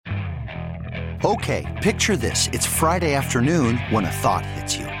Okay, picture this. It's Friday afternoon when a thought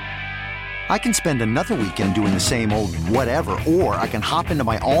hits you. I can spend another weekend doing the same old whatever, or I can hop into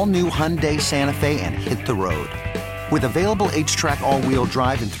my all-new Hyundai Santa Fe and hit the road. With available H-Track all-wheel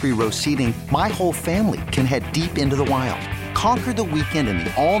drive and 3-row seating, my whole family can head deep into the wild. Conquer the weekend in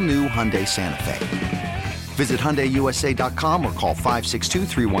the all-new Hyundai Santa Fe. Visit HyundaiUSA.com or call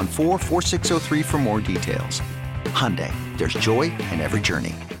 562-314-4603 for more details. Hyundai, there's joy in every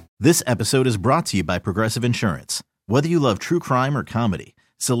journey. This episode is brought to you by Progressive Insurance. Whether you love true crime or comedy,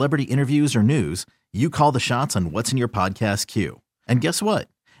 celebrity interviews or news, you call the shots on what's in your podcast queue. And guess what?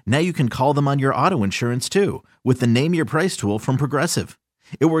 Now you can call them on your auto insurance too with the Name Your Price tool from Progressive.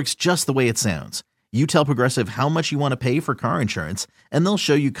 It works just the way it sounds. You tell Progressive how much you want to pay for car insurance, and they'll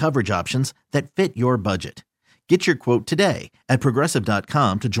show you coverage options that fit your budget. Get your quote today at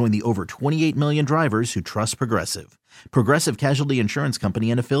Progressive.com to join the over 28 million drivers who trust Progressive. Progressive Casualty Insurance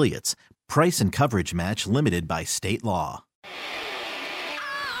Company and Affiliates. Price and coverage match limited by state law.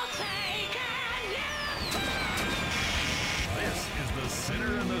 This is the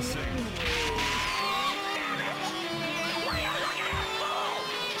Sinner and the Saint.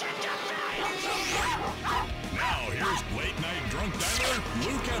 Now here's late night drunk dialer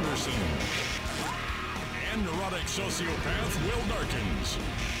Luke Anderson and neurotic sociopath Will Darkins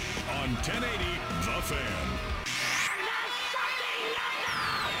on 1080 The Fan.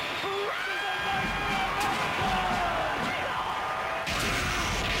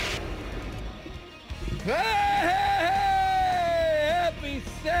 Happy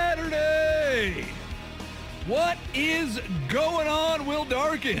Saturday! What is going on, Will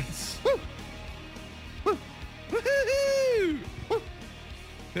Darkins? Woo! Woo! Woo-hoo-hoo!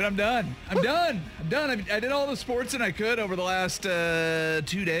 Dude, I'm done. I did all the sports and I could over the last 2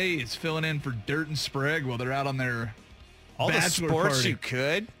 days, filling in for Dirt and Sprague while they're out on their all the sports party. You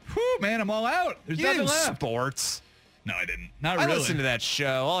could? Whew, man, I'm all out. There's nothing left. Sports. No, I didn't. Not I really. listened to that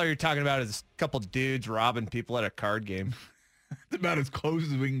show. All you're talking about is a couple dudes robbing people at a card game. It's about as close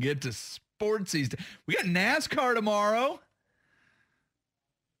as we can get to sports these days. We got NASCAR tomorrow.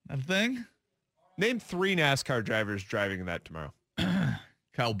 That a thing? Name 3 NASCAR drivers driving that tomorrow.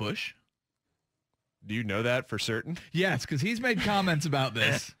 Kyle Busch. Do you know that for certain? Yes, because he's made comments about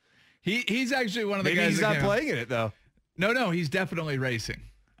this. He's actually one of the Maybe guys he's that not playing in it, though. No, he's definitely racing.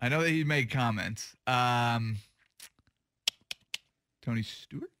 I know that he made comments. Tony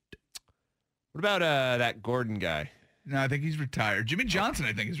Stewart? What about that Gordon guy? No, I think he's retired. Jimmy Johnson,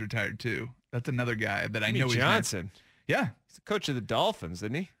 I think, is retired, too. That's another guy that I know he's Johnson. Yeah. He's the coach of the Dolphins,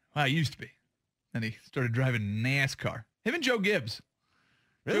 isn't he? Well, he used to be. Then he started driving NASCAR. Him and Joe Gibbs.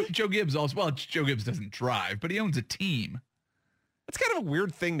 Really? Joe Gibbs also. Well, Joe Gibbs doesn't drive, but he owns a team. That's kind of a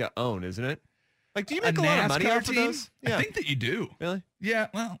weird thing to own, isn't it? Like, do you make a NASCAR lot of money off team? of those? Yeah. I think that you do. Really? Yeah.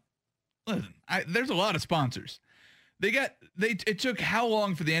 Well, listen, there's a lot of sponsors. It took how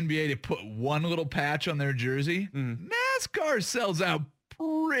long for the NBA to put one little patch on their jersey? NASCAR sells out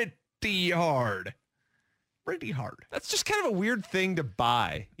pretty hard. Pretty hard. That's just kind of a weird thing to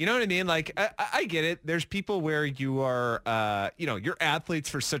buy. You know what I mean? Like, I get it. There's people where you are, you're athletes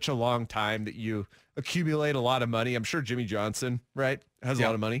for such a long time that you accumulate a lot of money. I'm sure Jimmy Johnson, right, has a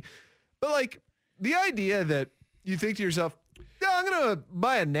lot of money. But, like, the idea that you think to yourself, yeah, I'm going to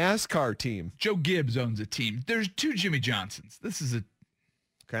buy a NASCAR team. Joe Gibbs owns a team. There's 2 Jimmy Johnsons. This is a...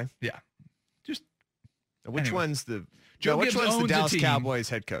 Okay. Yeah. Just... Which one's the... Which one's the Dallas Cowboys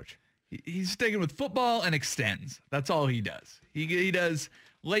head coach? He's sticking with football and extends. That's all he does. He does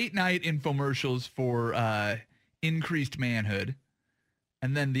late night infomercials for increased manhood.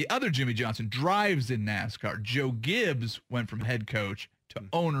 And then the other Jimmy Johnson drives in NASCAR. Joe Gibbs went from head coach to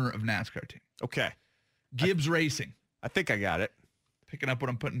owner of NASCAR team. Okay. Gibbs Racing. I think I got it. Picking up what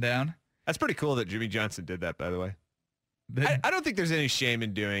I'm putting down. That's pretty cool that Jimmy Johnson did that, by the way. I don't think there's any shame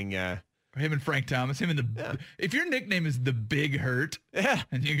in doing... him and Frank Thomas. If your nickname is the Big Hurt,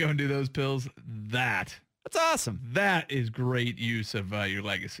 and you go and do those pills, that's awesome. That is great use of your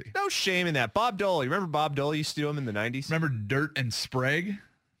legacy. No shame in that. Bob Dole. You remember Bob Dole used to do them in the 90s? Remember Dirt and Sprague?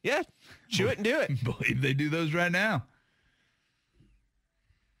 Yeah. Chew it and do it. Believe they do those right now.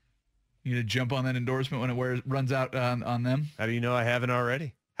 You gonna jump on that endorsement when it runs out on them? How do you know I haven't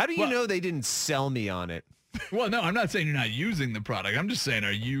already? How do you know they didn't sell me on it? Well, no, I'm not saying you're not using the product. I'm just saying,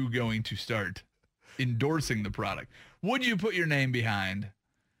 are you going to start endorsing the product? Would you put your name behind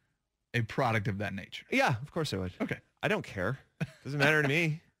a product of that nature? Yeah, of course I would. Okay. I don't care. Doesn't matter to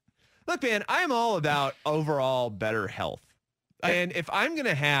me. Look, man, I'm all about overall better health. And if I'm going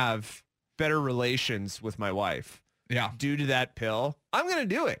to have better relations with my wife due to that pill, I'm going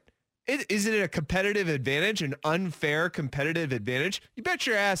to do it. Is it a competitive advantage, an unfair competitive advantage? You bet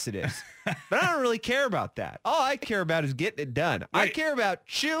your ass it is. But I don't really care about that. All I care about is getting it done. I care about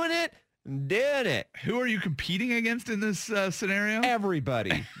chewing it and doing it. Who are you competing against in this scenario?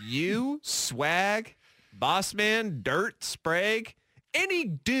 Everybody. You, Swag, Bossman, Dirt, Sprague, any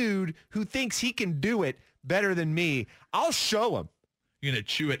dude who thinks he can do it better than me, I'll show him. You're going to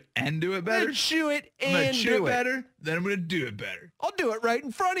chew it and do it better? I'm going to chew it I'm and gonna chew do it it better, then I'm going to do it better. I'll do it right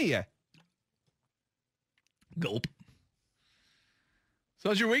in front of you. Gulp. So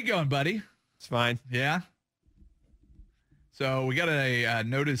how's your week going, buddy? It's fine. Yeah? So we got a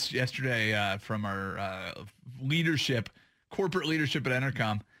notice yesterday from our corporate leadership at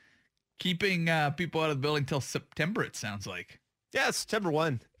Entercom, keeping people out of the building till September, it sounds like. Yeah, September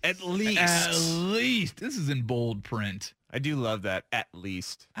 1. At least. At least. This is in bold print. I do love that. At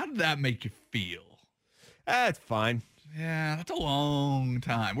least. How did that make you feel? That's fine. Yeah, that's a long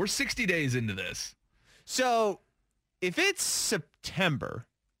time. We're 60 days into this. So if it's September,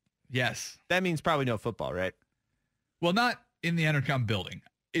 yes, that means probably no football, right? Well, not in the Entercom building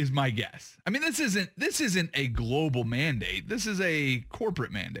is my guess. I mean, this isn't a global mandate. This is a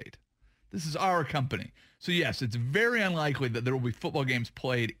corporate mandate. This is our company. So yes, it's very unlikely that there will be football games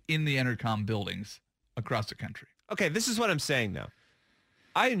played in the Entercom buildings across the country. Okay, this is what I'm saying though.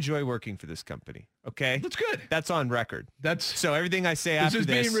 I enjoy working for this company. Okay, that's good. That's on record. So everything I say after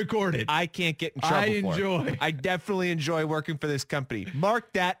this is being recorded. I can't get in trouble for. enjoy. I definitely enjoy working for this company.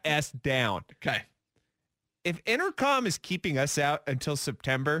 Mark that S down. Okay. If Entercom is keeping us out until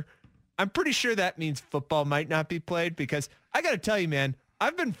September, I'm pretty sure that means football might not be played because I got to tell you, man,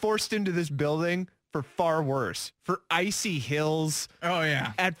 I've been forced into this building for far worse. For icy hills. Oh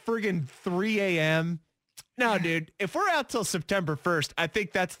yeah. At friggin' 3 a.m. No, dude, if we're out till September 1st, I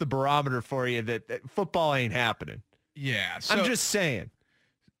think that's the barometer for you that football ain't happening. Yeah. So, I'm just saying.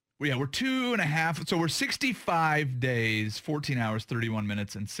 Yeah, we're 2.5. So we're 65 days, 14 hours, 31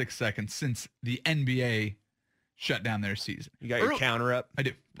 minutes, and 6 seconds since the NBA shut down their season. You got your counter up? I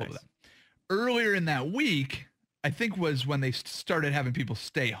do. Nice. Earlier in that week, I think was when they started having people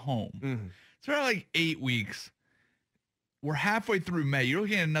stay home. Mm-hmm. So around like 8 weeks. We're halfway through May. You're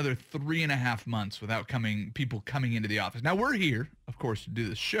looking at another 3.5 months without people coming into the office. Now, we're here, of course, to do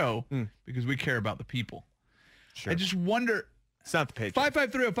this show because we care about the people. Sure. I just wonder. It's not the paycheck.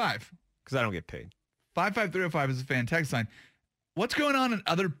 55305. Because I don't get paid. 55305 is a fan text line. What's going on in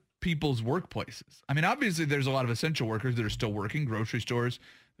other people's workplaces? I mean, obviously, there's a lot of essential workers that are still working, grocery stores,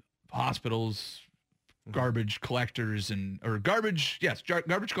 hospitals, garbage collectors, garbage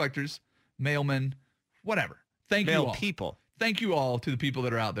collectors, mailmen, whatever. Thank you all. People. Thank you all to the people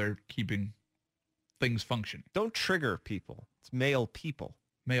that are out there keeping things functioning. Don't trigger people. It's male people.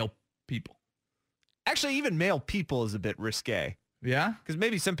 Male people. Actually, even male people is a bit risque. Yeah? Because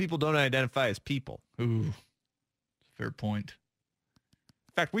maybe some people don't identify as people. Ooh, fair point.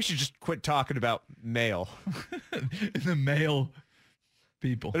 In fact, we should just quit talking about male. The male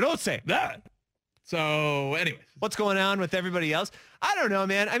people. Don't say that. So, anyways. What's going on with everybody else? I don't know,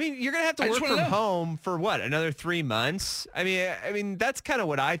 man. I mean, you're going to have to work from home for what? Another 3 months? I mean, that's kind of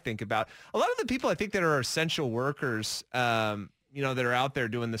what I think about. A lot of the people I think that are essential workers, that are out there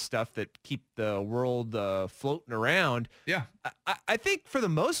doing the stuff that keep the world floating around. Yeah. I think for the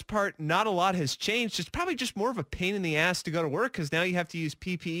most part, not a lot has changed. It's probably just more of a pain in the ass to go to work because now you have to use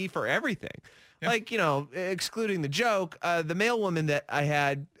PPE for everything. Yeah. Like, excluding the joke, the mail woman that I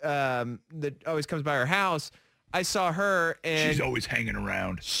had that always comes by our house, I saw her and she's always hanging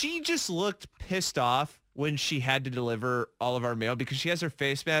around. She just looked pissed off when she had to deliver all of our mail because she has her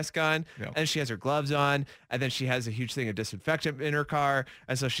face mask on and she has her gloves on and then she has a huge thing of disinfectant in her car.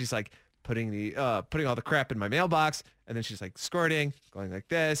 And so she's like putting all the crap in my mailbox and then she's like squirting, going like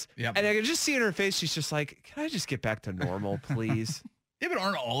this. Yep. And I can just see in her face, she's just like, can I just get back to normal, please? Yeah, but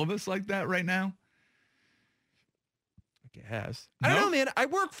aren't all of us like that right now? I guess. No? I don't know, man. I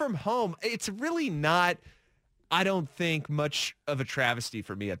work from home. It's really not, I don't think, much of a travesty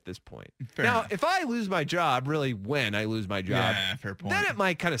for me at this point. Fair enough. If I lose my job, really when I lose my job, fair point. Then it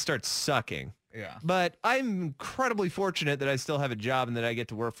might kind of start sucking. Yeah. But I'm incredibly fortunate that I still have a job and that I get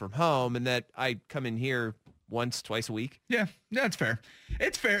to work from home and that I come in here once, twice a week. Yeah, that's fair.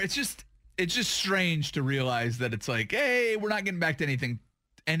 It's fair. It's just strange to realize that it's like, hey, we're not getting back to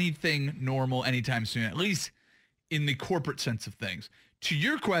anything normal anytime soon, at least in the corporate sense of things. To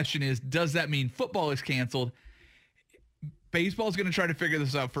your question is, does that mean football is canceled? Baseball's going to try to figure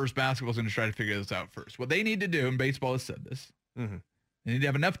this out first. Basketball's going to try to figure this out first. What they need to do, and baseball has said this, they need to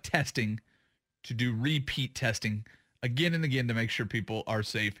have enough testing to do repeat testing again and again to make sure people are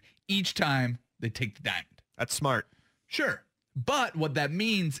safe each time they take the diamond. That's smart. Sure. But what that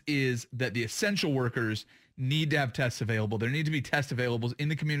means is that the essential workers need to have tests available. There need to be tests available in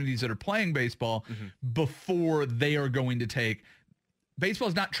the communities that are playing baseball before they are going to take. Baseball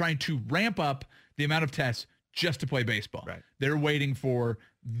is not trying to ramp up the amount of tests just to play baseball. Right. They're waiting for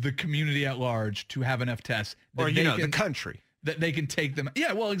the community at large to have enough tests. Or, the country. That they can take them.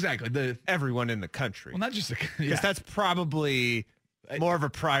 Yeah, well, exactly. Everyone in the country. Well, not just because that's probably more of a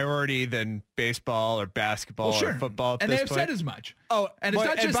priority than baseball or basketball or football. And they have said as much. Oh, and it's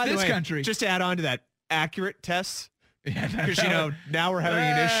not just this country. Just to add on to that, accurate tests. Yeah, because now we're having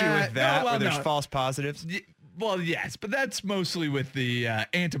an issue with that where there's false positives. Well, yes, but that's mostly with the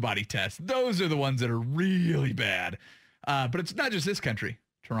antibody tests. Those are the ones that are really bad. But it's not just this country.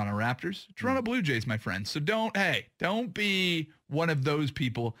 Toronto Raptors, Toronto Blue Jays, my friends. So don't be one of those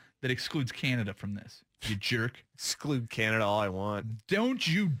people that excludes Canada from this. You jerk. Exclude Canada all I want. Don't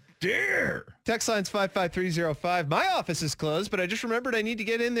you dare. Text line's 55305. My office is closed, but I just remembered I need to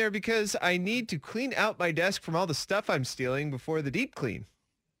get in there because I need to clean out my desk from all the stuff I'm stealing before the deep clean.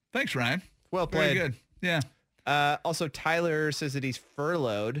 Thanks, Ryan. Well played. Very good. Yeah. Also, Tyler says that he's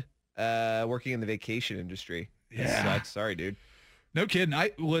furloughed, working in the vacation industry. Yeah. That sucks. Sorry, dude. No kidding.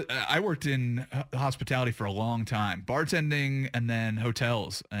 I worked in hospitality for a long time, bartending and then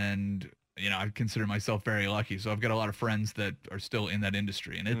hotels. And, I consider myself very lucky. So I've got a lot of friends that are still in that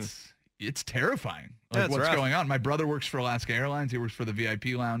industry, and it's terrifying what's going on. My brother works for Alaska Airlines. He works for the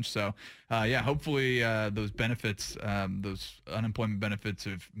VIP lounge. So, hopefully those benefits, those unemployment benefits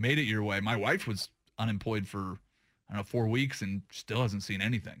have made it your way. My wife was unemployed for, 4 weeks and still hasn't seen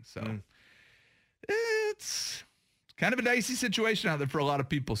anything. So it's kind of a dicey situation out there for a lot of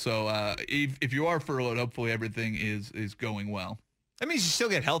people. So if you are furloughed, hopefully everything is going well. That means you still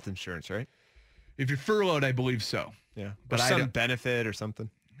get health insurance, right? If you're furloughed, I believe so. Yeah. But some benefit or something.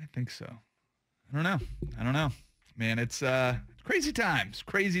 I think so. I don't know. Man, it's crazy times.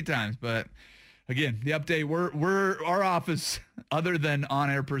 But again, the update, our office, other than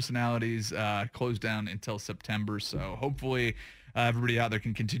on-air personalities, closed down until September. So hopefully everybody out there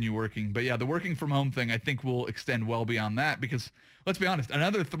can continue working. But yeah, the working from home thing, I think will extend well beyond that because let's be honest,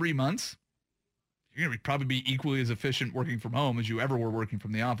 another 3 months, you're going to probably be equally as efficient working from home as you ever were working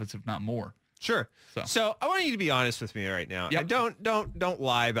from the office, if not more. Sure. So I want you to be honest with me right now. Yep. And don't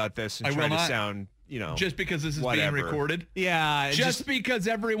lie about this and try to sound, just because this is whatever. being recorded. Yeah. Just because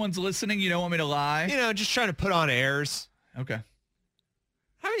everyone's listening, you don't want me to lie. Just trying to put on airs. Okay.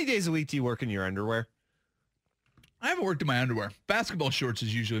 How many days a week do you work in your underwear? I haven't worked in my underwear. Basketball shorts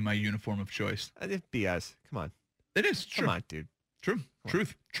is usually my uniform of choice. BS. Come on. It is true. Come on, dude.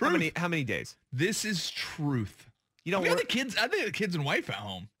 Truth. How many days? This is truth. You don't got the kids. I think the kids and wife at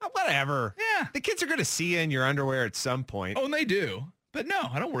home. Whatever. Yeah. The kids are going to see you in your underwear at some point. Oh, and they do. But no,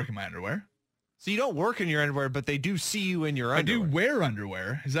 I don't work in my underwear. So you don't work in your underwear, but they do see you in your underwear. I do wear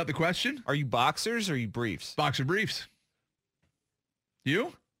underwear. Is that the question? Are you boxers or are you briefs? Boxer briefs.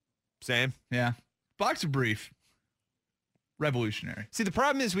 You? Same. Yeah. Boxer brief. Revolutionary. See, the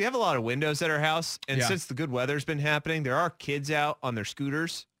problem is we have a lot of windows at our house, and since the good weather's been happening, there are kids out on their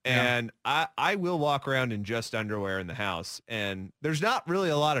scooters, and I will walk around in just underwear in the house, and there's not really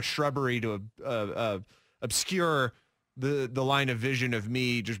a lot of shrubbery to obscure the line of vision of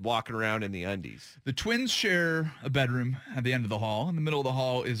me just walking around in the undies. The twins share a bedroom at the end of the hall. In the middle of the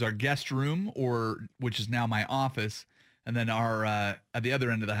hall is our guest room, which is now my office. And then our at the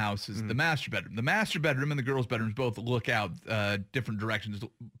other end of the house is the master bedroom. The master bedroom and the girls' bedrooms both look out different directions.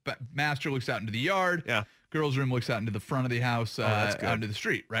 Master looks out into the yard. Yeah. Girls' room looks out into the front of the house, out into the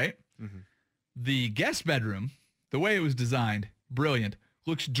street, right? Mm-hmm. The guest bedroom, the way it was designed, brilliant,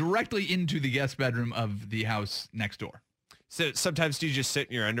 looks directly into the guest bedroom of the house next door. So sometimes do you just sit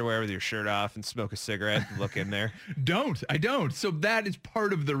in your underwear with your shirt off and smoke a cigarette and look in there? I don't. So that is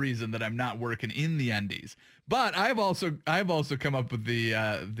part of the reason that I'm not working in the undies. But I've also come up with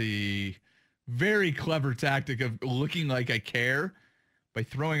the very clever tactic of looking like I care by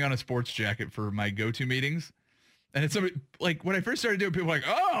throwing on a sports jacket for my go-to meetings. And it's like when I first started doing it, people were like,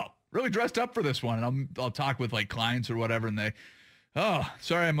 "Oh, really dressed up for this one." And I'll talk with like clients or whatever, and they, "Oh,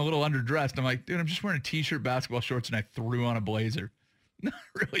 sorry, I'm a little underdressed." I'm like, "Dude, I'm just wearing a t-shirt, basketball shorts, and I threw on a blazer." Not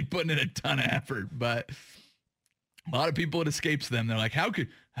really putting in a ton of effort, but a lot of people, it escapes them. They're like,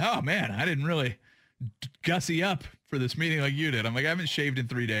 "Oh man, I didn't really gussy up for this meeting like you did." I'm like, I haven't shaved in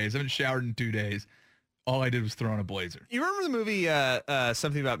 3 days. I haven't showered in 2 days. All I did was throw on a blazer. You remember the movie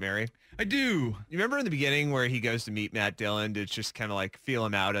Something About Mary? I do. You remember in the beginning where he goes to meet Matt Dillon to just kind of like feel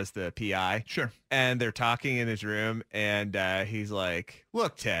him out as the PI? Sure. And they're talking in his room, and he's like,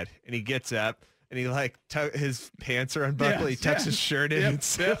 "Look, Ted." And he gets up, and he like his pants are unbuckled. He tucks his shirt in and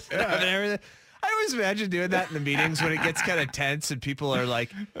stuff and everything. I just imagine doing that in the meetings when it gets kind of tense and people are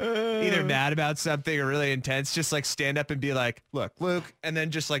like either mad about something or really intense? Just like stand up and be like, look, Luke, and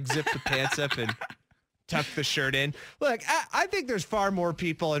then just like zip the pants up and tuck the shirt in. Look, I think there's far more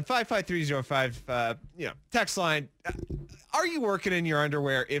people in 55305, text line. Are you working in your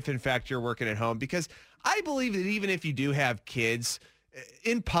underwear if in fact you're working at home? Because I believe that even if you do have kids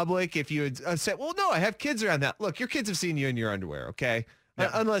in public, if you had said, well, no, I have kids around that. Look, your kids have seen you in your underwear. Okay. Yeah.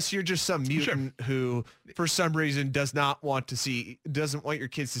 Unless you're just some mutant who for some reason doesn't want your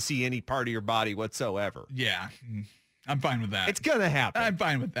kids to see any part of your body whatsoever. Yeah. I'm fine with that. It's gonna happen. I'm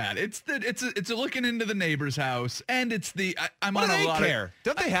fine with that. It's a looking into the neighbor's house, and it's the I'm what on do a lot care? of.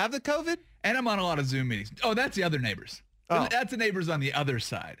 Don't they have the COVID? And I'm on a lot of Zoom meetings. Oh, that's the other neighbors. Oh. That's the neighbors on the other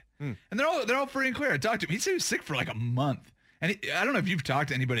side, and they're all free and clear. I talked to him. He said he was sick for like a month, and I don't know if you've talked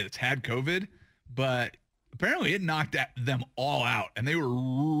to anybody that's had COVID, but apparently it knocked them all out, and they were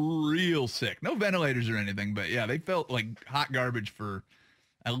real sick. No ventilators or anything, but yeah, they felt like hot garbage for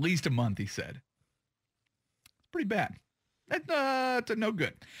at least a month. He said, it's pretty bad. That's no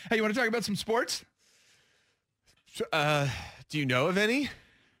good. Hey, you want to talk about some sports? Do you know of any?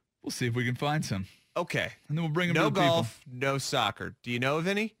 We'll see if we can find some. Okay. And then we'll bring them no to the golf, people. no soccer. Do you know of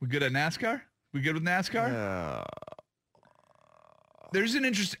any? We good at NASCAR? We good with NASCAR?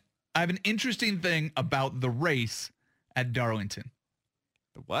 I have an interesting thing about the race at Darlington.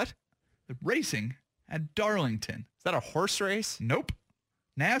 The what? The racing at Darlington. Is that a horse race? Nope.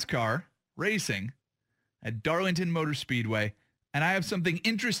 NASCAR racing at Darlington Motor Speedway. And I have something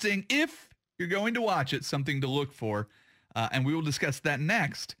interesting, if you're going to watch it, something to look for. And we will discuss that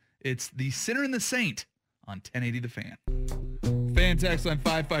next. It's the Sinner and the Saint on 1080 The Fan. Fan text line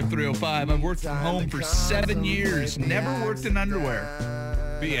 55305. I've worked from home for 7 years. Never worked in underwear.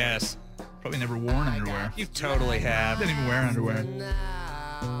 BS. Probably never worn underwear. You totally have. Didn't even wear underwear.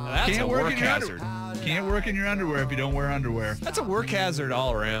 That's a work hazard. Can't work in your underwear if you don't wear underwear. That's a work hazard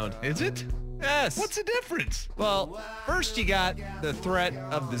all around. Is it? Yes. What's the difference? Well, first you got the threat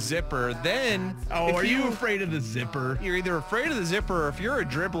of the zipper. Then, are you afraid of the zipper? You're either afraid of the zipper, or if you're a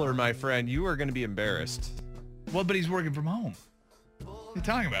dribbler, my friend, you are going to be embarrassed. Well, but he's working from home. What are you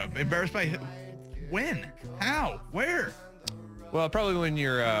talking about? Embarrassed by when? How? Where? Well, probably when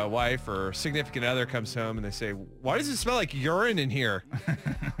your wife or significant other comes home and they say, "Why does it smell like urine in here?" I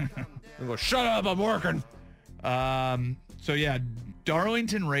go, "Shut up, I'm working." So yeah,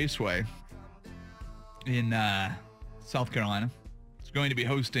 Darlington Raceway in South Carolina is going to be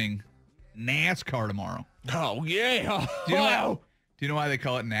hosting NASCAR tomorrow. Oh yeah. Do you know why they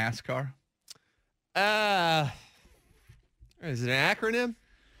call it NASCAR? Is it an acronym?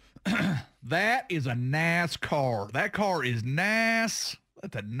 That is a NASCAR. That car is NAS.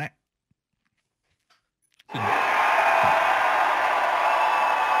 That's a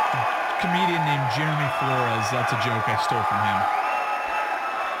comedian named Jeremy Flores. That's a joke I stole from him.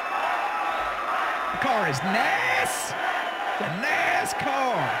 The car is NAS. The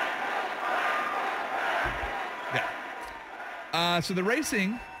NASCAR. Yeah. So the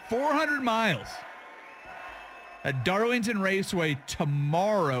racing, 400 miles at Darlington Raceway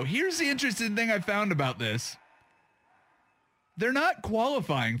tomorrow. Here's the interesting thing I found about this. They're not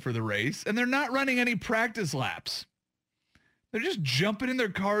qualifying for the race, and they're not running any practice laps. They're just jumping in their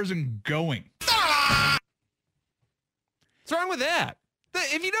cars and going. What's wrong with that?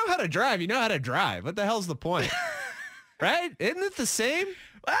 If you know how to drive, you know how to drive. What the hell's the point? Right? Isn't it the same?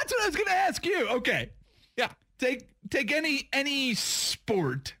 Well, that's what I was going to ask you. Okay. Yeah. Take any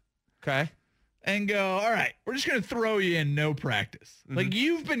sport. Okay. And go, all right, we're just going to throw you in no practice. Mm-hmm. Like,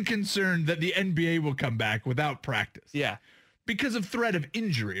 you've been concerned that the NBA will come back without practice. Yeah. Because of threat of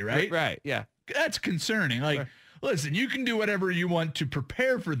injury, right? Right, yeah. That's concerning. Like, listen, you can do whatever you want to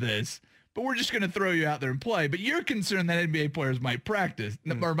prepare for this, but we're just going to throw you out there and play. But you're concerned that NBA players might practice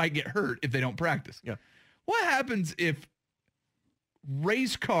or might get hurt if they don't practice. Yeah. What happens if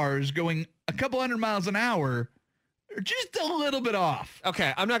race cars going a couple hundred miles an hour are just a little bit off?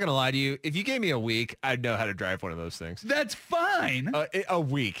 Okay, I'm not going to lie to you. If you gave me a week, I'd know how to drive one of those things. That's fine. A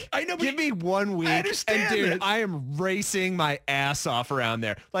week. I know, but give me 1 week. I understand, and dude, this. I am racing my ass off around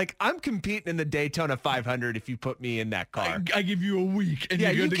there. Like, I'm competing in the Daytona 500 if you put me in that car. I give you a week and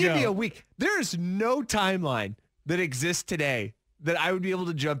yeah, you're good to go. You give me a week. There is no timeline that exists today that I would be able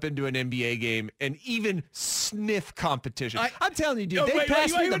to jump into an NBA game and even sniff competition. I'm telling you, dude, they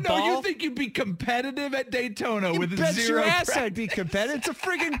pass me the ball. You think you'd be competitive at Daytona with bet zero your ass practice? I'd be competitive. It's a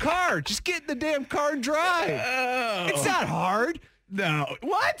friggin' car. Just get in the damn car and drive. Oh. It's not hard. No.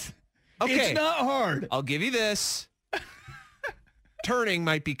 What? Okay. It's not hard. I'll give you this. Turning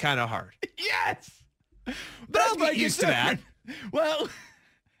might be kind of hard. Yes. But I'll get used to that. Well,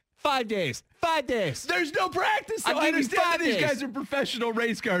 5 days. 5 days. There's no practice. So I'll I give you understand 5 that these days. guys are professional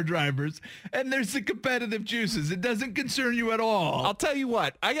race car drivers, and there's the competitive juices. It doesn't concern you at all. I'll tell you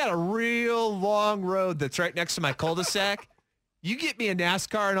what. I got a real long road that's right next to my cul-de-sac. You get me a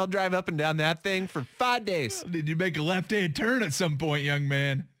NASCAR, and I'll drive up and down that thing for 5 days. Did you make a left-hand turn at some point, young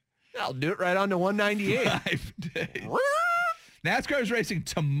man? I'll do it right on to 198. 5 days. NASCAR is racing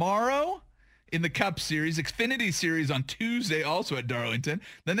tomorrow in the Cup Series, Xfinity Series on Tuesday, also at Darlington.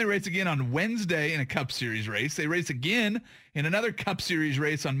 Then they race again on Wednesday in a Cup Series race. They race again in another Cup Series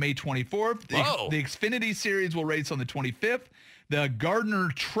race on May 24th. The Xfinity Series will race on the 25th. The Gardner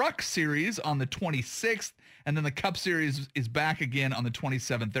Truck Series on the 26th. And then the Cup Series is back again on the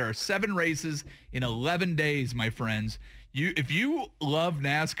 27th. There are 7 races in 11 days, my friends. If you love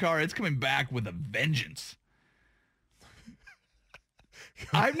NASCAR, it's coming back with a vengeance.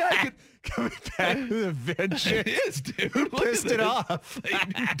 I'm not coming back with a vengeance. It is, dude. Who pissed it off?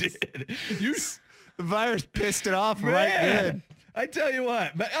 You did. The virus pissed it off Man, right then. I tell you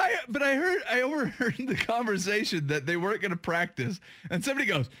what, but I overheard the conversation that they weren't going to practice, and somebody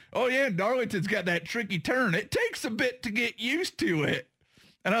goes, "Oh yeah, Darlington's got that tricky turn. It takes a bit to get used to it."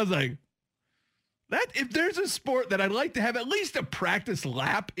 And I was like, "That if there's a sport that I'd like to have at least a practice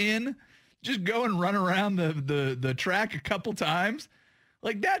lap in, just go and run around the track a couple times."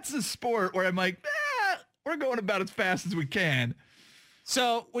 Like, that's a sport where I'm like, we're going about as fast as we can.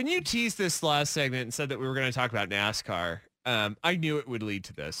 So when you teased this last segment and said that we were going to talk about NASCAR, I knew it would lead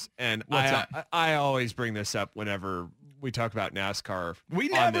to this. And I always bring this up whenever we talk about NASCAR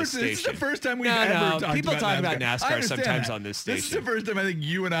on this station. This is the first time we've ever talked about NASCAR. People talk about NASCAR sometimes on this station. This is the first time I think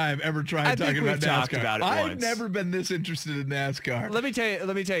you and I have ever tried talking about NASCAR. Talked about it I've once. never been this interested in NASCAR. Let me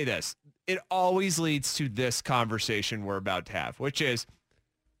tell you this. It always leads to this conversation we're about to have, which is,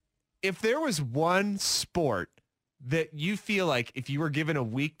 if there was one sport that you feel like if you were given a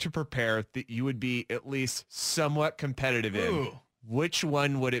week to prepare that you would be at least somewhat competitive in, which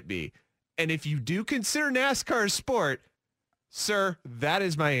one would it be? And if you do consider NASCAR a sport, sir, that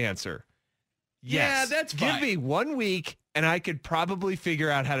is my answer. Yes. Yeah, that's fine. Give me 1 week and I could probably figure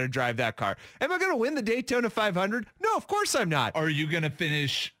out how to drive that car. Am I going to win the Daytona 500? No, of course I'm not. Are you going to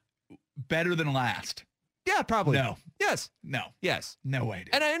finish better than last? Yeah, probably. No. Yes. No. Yes. No way,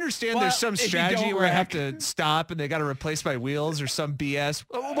 dude. And I understand there's some if you strategy don't where I have wreck- to stop and they got to replace my wheels or some BS.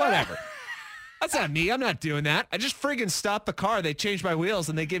 Whatever. That's not me. I'm not doing that. I just friggin' stop the car. They change my wheels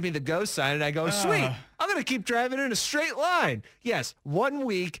and they give me the go sign and I go, sweet, I'm going to keep driving in a straight line. Yes. 1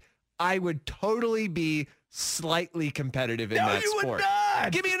 week, I would totally be slightly competitive in that sport. Would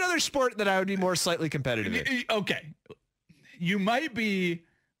not. Give me another sport that I would be more slightly competitive in. Okay. You might be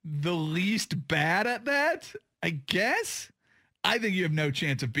the least bad at that, I guess. I think you have no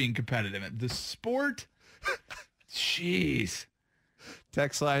chance of being competitive in the sport. Jeez.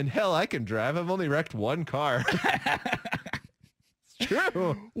 Text line, hell, I can drive. I've only wrecked one car. It's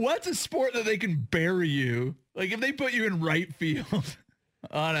true. What's a sport that they can bury you? Like if they put you in right field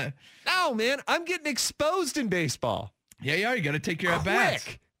on a... No, man, I'm getting exposed in baseball. Yeah, you got to take your at-bats.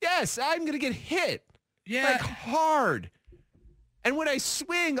 Quick. Yes, I'm going to get hit. Yeah. Like hard. And when I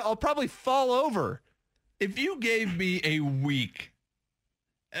swing, I'll probably fall over. If you gave me a week,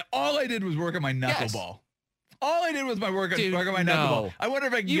 all I did was work on my knuckleball. Yes. All I did was work on my knuckleball. I wonder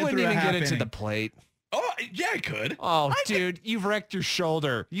if I can you get through wouldn't a even half get it to inning. the plate. Oh, yeah, I could. Oh, dude, you've wrecked your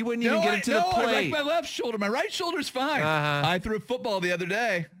shoulder. You wouldn't even get it to the plate. I wrecked my left shoulder. My right shoulder's fine. I threw a football the other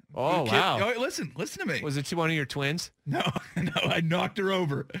day. Oh, wow. Oh, listen to me. Was it to one of your twins? No, I knocked her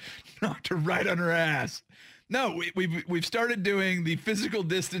over. Knocked her right on her ass. No, we've started doing the physical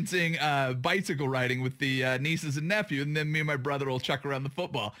distancing bicycle riding with the nieces and nephew, and then me and my brother will chuck around the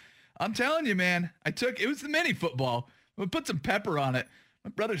football. I'm telling you, man, it was the mini football. We put some pepper on it. My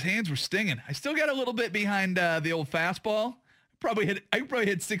brother's hands were stinging. I still got a little bit behind the old fastball. I could probably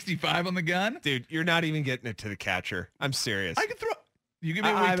hit 65 on the gun. Dude, you're not even getting it to the catcher. I'm serious. I could throw. You give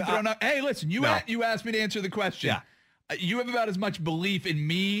me a week to throw. Hey, listen, you asked me to answer the question. Yeah. You have about as much belief in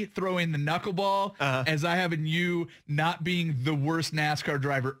me throwing the knuckleball as I have in you not being the worst NASCAR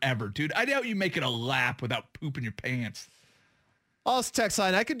driver ever, dude. I doubt you make it a lap without pooping your pants. Also, text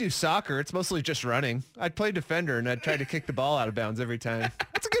line, I could do soccer. It's mostly just running. I'd play defender, and I'd try to kick the ball out of bounds every time.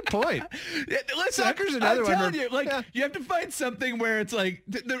 That's a good point. Yeah, listen, Soccer's another one. I'm telling you, you have to find something where it's like,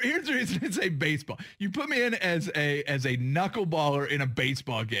 here's the reason it's a baseball. You put me in as a knuckleballer in a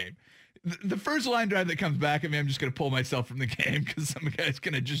baseball game. The first line drive that comes back at me, I'm just going to pull myself from the game because some guy's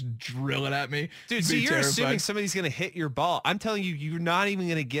going to just drill it at me. Dude, so you're assuming somebody's going to hit your ball. I'm telling you, you're not even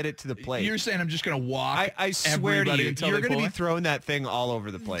going to get it to the plate. You're saying I'm just going to walk. I swear to you, you're going to be it? throwing that thing all over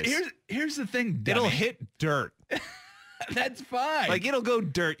the place. Here's the thing, dummy. It'll hit dirt. That's fine. Like, it'll go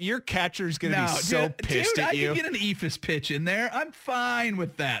dirt. Your catcher's going to be so pissed at you. I can get an eephus pitch in there. I'm fine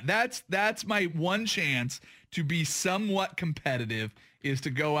with that. That's my one chance to be somewhat competitive is to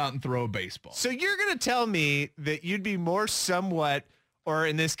go out and throw a baseball. So you're going to tell me that you'd be more somewhat, or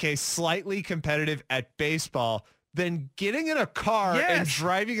in this case, slightly competitive at baseball than getting in a car and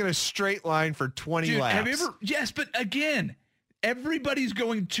driving in a straight line for 20 laps. Have you ever? Yes, but again, everybody's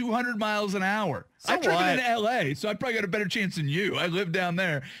going 200 miles an hour. So I've driven in LA, so I probably got a better chance than you. I live down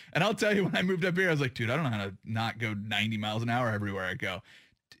there. And I'll tell you, when I moved up here, I was like, dude, I don't know how to not go 90 miles an hour everywhere I go.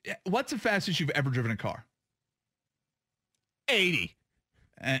 What's the fastest you've ever driven a car? 80.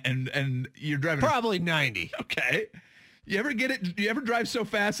 And you're driving probably 90. Okay. You ever get it? You ever drive so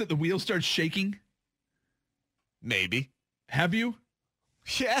fast that the wheel starts shaking? Maybe. Have you?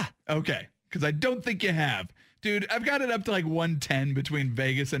 Yeah. Okay. Because I don't think you have. Dude, I've got it up to like 110 between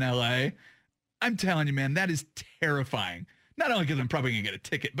Vegas and LA. I'm telling you, man, that is terrifying. Not only because I'm probably going to get a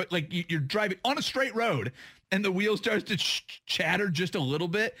ticket, but like you're driving on a straight road and the wheel starts to chatter just a little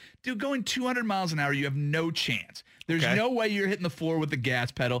bit. Dude, going 200 miles an hour, you have no chance. There's no way you're hitting the floor with the gas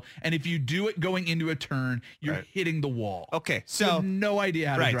pedal. And if you do it going into a turn, you're hitting the wall. Okay. So you have no idea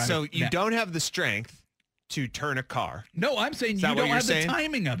how to drive. So you don't have the strength to turn a car. No, I'm saying you don't have the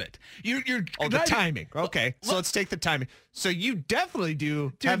timing of it. You're the timing. Okay. So let's take the timing. So you definitely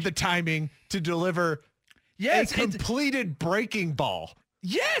do have the timing to deliver a completed breaking ball.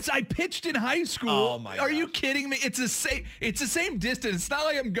 Yes, I pitched in high school. Oh my Are you kidding me? It's the same distance. It's not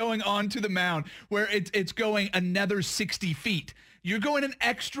like I'm going onto the mound where it's going another 60 feet. You're going an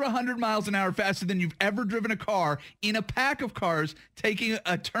extra 100 miles an hour faster than you've ever driven a car in a pack of cars, taking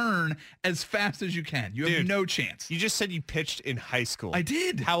a turn as fast as you can. You have no chance. You just said you pitched in high school. I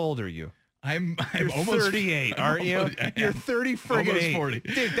did. How old are you? You're almost 38, aren't you? You're 30 friggin' 8. 40.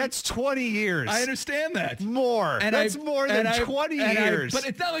 Dude, that's 20 years. I understand that. More. That's more than 20 years. But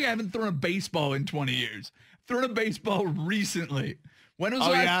it's not like I haven't thrown a baseball in 20 years. I've thrown a baseball recently. When was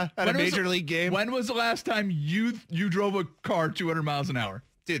at a major league game? When was the last time you drove a car 200 miles an hour?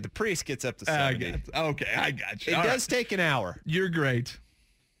 Dude, the Prius gets up to 70. Okay, I got you. It does take an hour. You're great.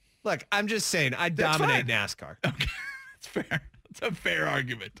 Look, I'm just saying, I dominate NASCAR. Okay, that's fair. That's a fair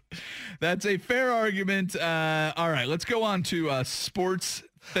argument. That's a fair argument. All right, let's go on to sports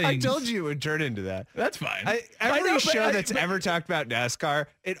things. I told you it would turn into that. That's fine. Every show that's ever talked about NASCAR,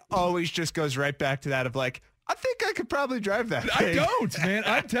 it always just goes right back to that of like, I think I could probably drive that thing. I don't, man.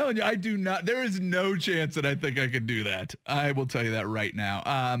 I'm telling you, I do not. There is no chance that I think I could do that. I will tell you that right now.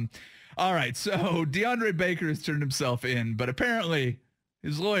 All right, so DeAndre Baker has turned himself in, but apparently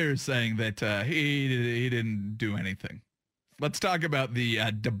his lawyer is saying that he didn't do anything. Let's talk about the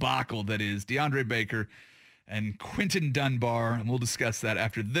debacle that is DeAndre Baker and Quinton Dunbar, and we'll discuss that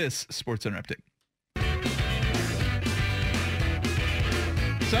after this Sports Center update.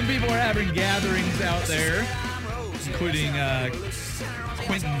 Some people are having gatherings out there, including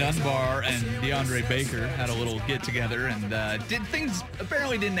Quinton Dunbar and DeAndre Baker had a little get-together, and things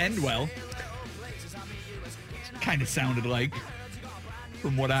apparently didn't end well. Kind of sounded like,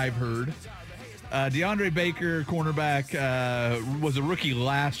 from what I've heard. DeAndre Baker, cornerback, was a rookie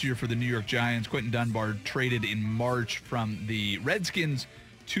last year for the New York Giants. Quinton Dunbar traded in March from the Redskins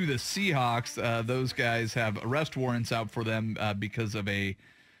to the Seahawks. Those guys have arrest warrants out for them because of a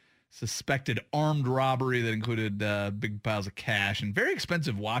suspected armed robbery that included big piles of cash and very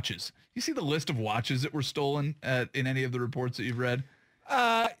expensive watches. You see the list of watches that were stolen in any of the reports that you've read?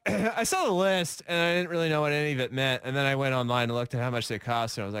 I saw the list, and I didn't really know what any of it meant. And then I went online and looked at how much they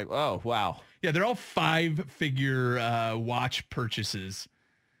cost, and I was like, oh, wow. Yeah, they're all 5-figure watch purchases.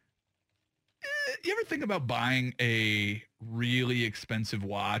 You ever think about buying a really expensive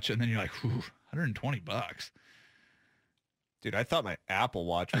watch, and then you're like, $120? Dude, I thought my Apple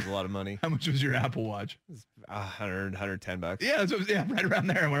Watch was a lot of money. How much was your Apple Watch? It was $100, $110. Yeah, right around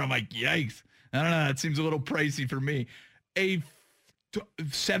there, where I'm like, yikes. I don't know. That seems a little pricey for me. A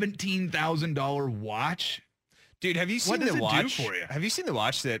 $17,000 watch? Dude, have you seen the watch? Do for you? Have you seen the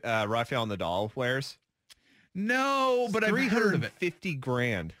watch that Rafael Nadal wears? No, but I've heard of it.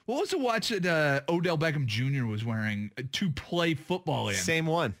 $350,000. What was the watch that Odell Beckham Jr. was wearing to play football in? Same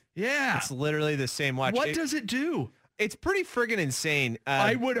one. Yeah. It's literally the same watch. What does it do? It's pretty friggin' insane.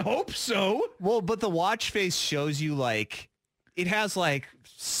 I would hope so. Well, but the watch face shows you like, it has like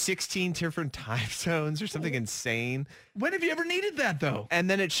 16 different time zones or something insane. When have you ever needed that, though? And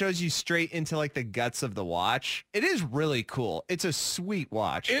then it shows you straight into like the guts of the watch. It is really cool. It's a sweet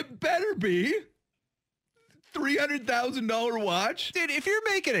watch. It better be. $300,000 watch? Dude, if you're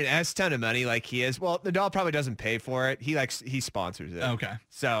making an S ton of money like he is, well, Nadal probably doesn't pay for it. He sponsors it. Okay.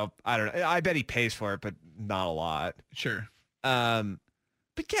 So I don't know. I bet he pays for it, but not a lot. Sure.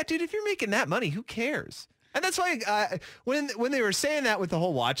 But yeah, dude, if you're making that money, who cares? And that's why when they were saying that with the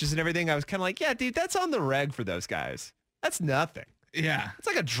whole watches and everything, I was kind of like, yeah, dude, that's on the reg for those guys. That's nothing. Yeah. It's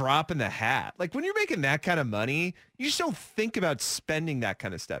like a drop in the hat. Like when you're making that kind of money, you just don't think about spending that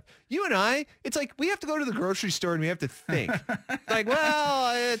kind of stuff. You and I, it's like we have to go to the grocery store and we have to think. Like,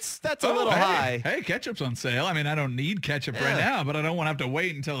 well, that's a little high. Hey, ketchup's on sale. I mean, I don't need ketchup right now, but I don't want to have to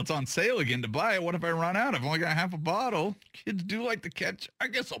wait until it's on sale again to buy it. What if I run out? I've only got half a bottle. Kids do like the ketchup. I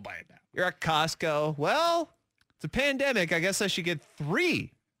guess I'll buy it now. You're at Costco. Well, it's a pandemic. I guess I should get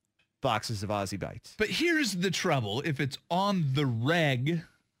 3 boxes of Aussie Bites. But here's the trouble. If it's on the reg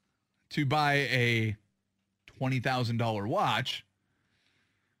to buy a $20,000 watch,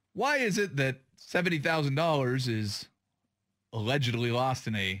 why is it that $70,000 is allegedly lost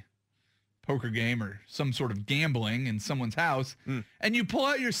in a poker game or some sort of gambling in someone's house, and you pull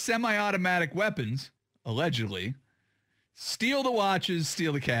out your semi-automatic weapons, allegedly, steal the watches,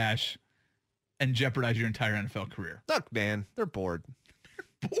 steal the cash, and jeopardize your entire NFL career? Look, man, they're bored.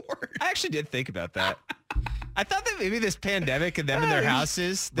 Bored. I actually did think about that. I thought that maybe this pandemic and them in their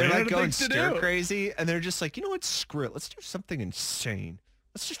houses, they're ran out like of going things to stir do. crazy, and they're just like, you know what, screw it. Let's do something insane.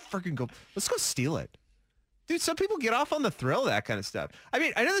 Let's just freaking go. Let's go steal it. Dude, some people get off on the thrill of that kind of stuff. I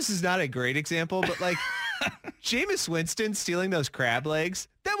mean, I know this is not a great example, but like Jameis Winston stealing those crab legs,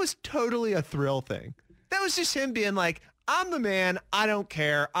 that was totally a thrill thing. That was just him being like, I'm the man. I don't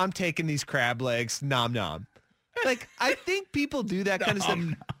care. I'm taking these crab legs. Nom nom. Like, I think people do that kind of stuff.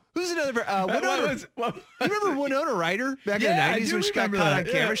 Who's another? You remember Winona Ryder back in the 90s when she got caught on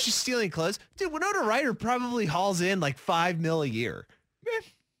camera? She's stealing clothes. Dude, Winona Ryder probably hauls in like $5 million a year.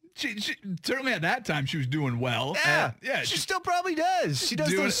 She certainly at that time she was doing well. Yeah. She still probably does. She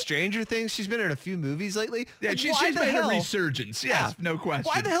does those Stranger Things. She's been in a few movies lately. Yeah, like, she's made a resurgence. Yes, no question.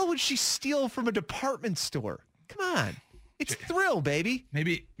 Why the hell would she steal from a department store? Come on. It's thrill, baby.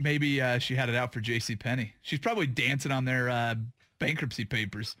 Maybe she had it out for JCPenney. She's probably dancing on their bankruptcy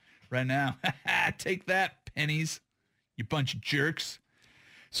papers right now. Take that, pennies, you bunch of jerks.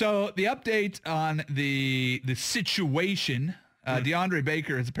 So the update on the situation, DeAndre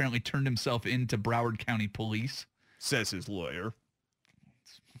Baker has apparently turned himself into Broward County Police. Says his lawyer.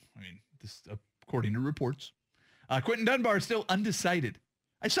 I mean, this according to reports. Quentin Dunbar is still undecided.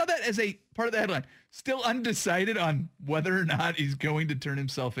 I saw that as a part of the headline. Still undecided on whether or not he's going to turn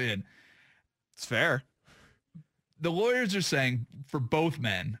himself in. It's fair. The lawyers are saying, for both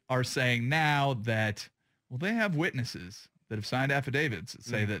men, are saying now that, well, they have witnesses that have signed affidavits that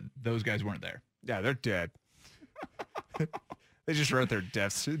say that those guys weren't there. Yeah, they're dead. They just wrote their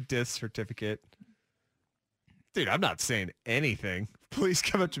death certificate. Dude, I'm not saying anything. Police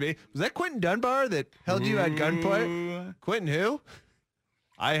come up to me. Was that Quentin Dunbar that held you at gunpoint? Quentin who?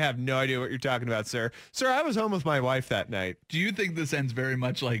 I have no idea what you're talking about, sir. Sir, I was home with my wife that night. Do you think this ends very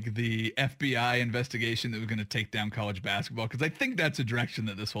much like the FBI investigation that was going to take down college basketball? Because I think that's a direction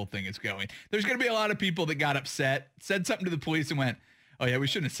that this whole thing is going. There's going to be a lot of people that got upset, said something to the police and went, oh, yeah, we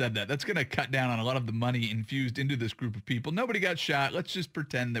shouldn't have said that. That's going to cut down on a lot of the money infused into this group of people. Nobody got shot. Let's just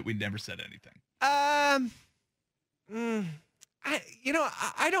pretend that we never said anything. I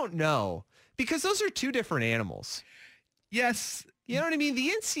don't know. Because those are two different animals. Yes. You know what I mean?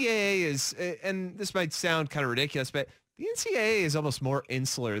 The NCAA is, and this might sound kind of ridiculous, but the NCAA is almost more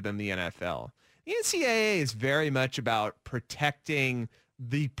insular than the NFL. The NCAA is very much about protecting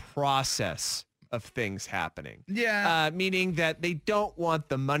the process of things happening. Yeah. Meaning that they don't want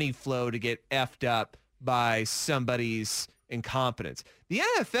the money flow to get effed up by somebody's incompetence. The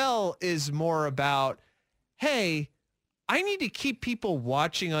NFL is more about, hey, I need to keep people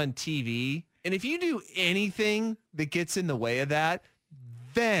watching on TV. And if you do anything that gets in the way of that,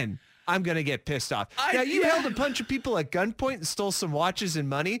 then I'm going to get pissed off. Now, you held a bunch of people at gunpoint and stole some watches and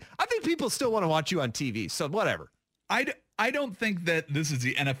money. I think people still want to watch you on TV, so whatever. I don't think that this is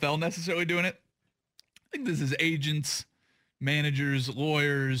the NFL necessarily doing it. I think this is agents, managers,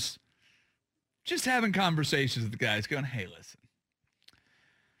 lawyers, just having conversations with the guys going, hey, listen,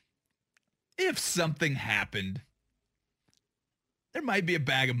 if something happened, there might be a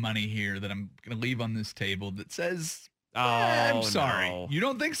bag of money here that I'm going to leave on this table that says, I'm sorry. No. You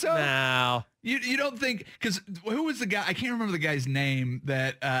don't think so? No. You don't think, because who was the guy? I can't remember the guy's name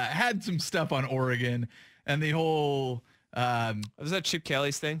that had some stuff on Oregon and the whole Was that Chip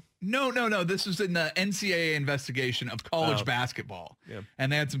Kelly's thing? No. This was in the NCAA investigation of college basketball. Yeah.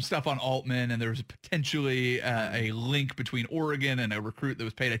 And they had some stuff on Altman, and there was potentially a link between Oregon and a recruit that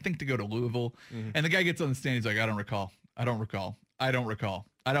was paid, I think, to go to Louisville. Mm-hmm. And the guy gets on the stand. He's like, I don't recall.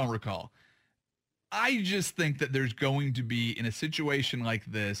 I just think that there's going to be, in a situation like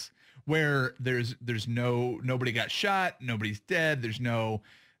this, where there's nobody got shot, nobody's dead, there's no...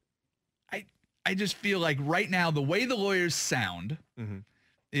 I just feel like right now, the way the lawyers sound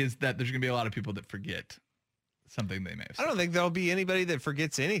is that there's going to be a lot of people that forget something they may have said. I don't think there'll be anybody that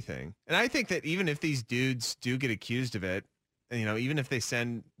forgets anything. And I think that even if these dudes do get accused of it, even if they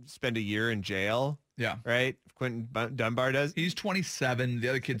spend a year in jail, right? Quentin Dunbar does. He's 27. The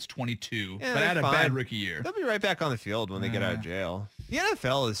other kid's 22. Yeah, but had a bad rookie year. They'll be right back on the field when they get out of jail. The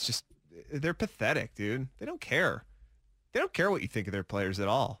NFL is just, they're pathetic, dude. They don't care. They don't care what you think of their players at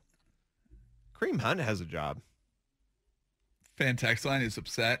all. Kareem Hunt has a job. Fan text line is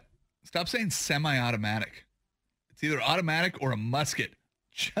upset. Stop saying semi-automatic. It's either automatic or a musket.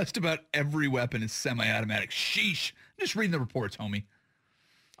 Just about every weapon is semi-automatic. Sheesh. I'm just reading the reports, homie.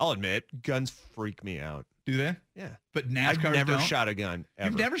 I'll admit, guns freak me out. Do they? Yeah. But NASCAR I've never shot a gun, ever.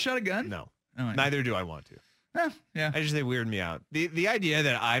 You've never shot a gun? No. Oh, neither do I want to. Yeah. They weird me out. The idea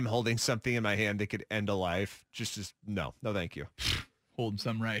that I'm holding something in my hand that could end a life, just no, thank you. Holding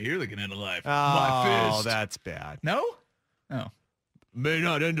something right here that can end a life. My fist. That's bad. No? Oh. May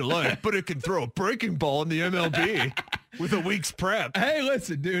not end a life, but it can throw a breaking ball in the MLB with a week's prep. Hey,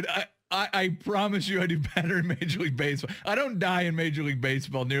 listen, dude, I promise you I do better in Major League Baseball. I don't die in Major League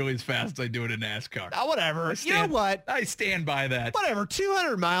Baseball nearly as fast as I do it in NASCAR. Oh, whatever. You know what? I stand by that. Whatever.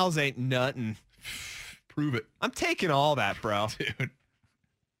 200 miles ain't nothing. Prove it. I'm taking all that, bro. Dude.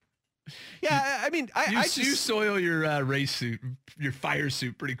 Yeah, you soil your race suit, your fire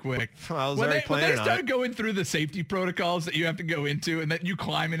suit pretty quick. When they start going through the safety protocols that you have to go into and that you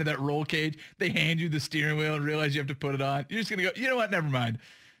climb into that roll cage, they hand you the steering wheel and realize you have to put it on. You're just going to go, you know what? Never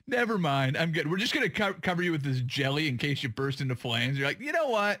mind. I'm good. We're just going to cover you with this jelly in case you burst into flames. You're like, you know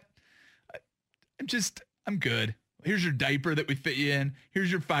what? I'm good. Here's your diaper that we fit you in.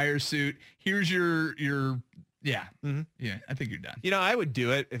 Here's your fire suit. Here's your yeah. Mm-hmm. Yeah, I think you're done. I would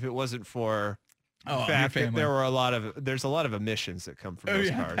do it if it wasn't for the fact that there's a lot of emissions that come from those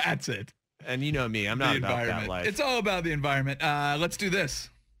cars. That's it. And you know me, I'm not about that life. It's all about the environment. Let's do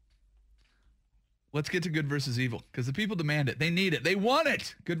this. Let's get to good versus evil because the people demand it. They need it. They want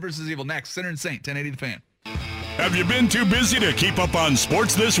it. Good versus evil next. Center and Saint, 1080 The Fan. Have you been too busy to keep up on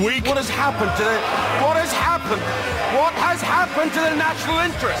sports this week? What has happened to the national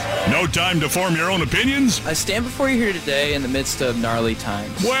interest? No time to form your own opinions? I stand before you here today in the midst of gnarly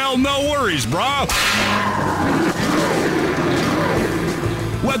times. Well, no worries, brah.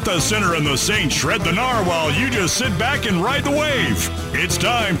 Let the Sinner and the Saint shred the gnar while you just sit back and ride the wave. It's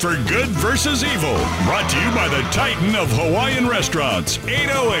time for Good versus Evil, brought to you by the Titan of Hawaiian Restaurants,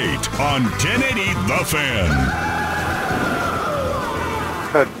 808 on 1080 The Fan.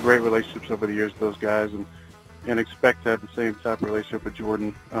 I've had great relationships over the years with those guys and expect to have the same type of relationship with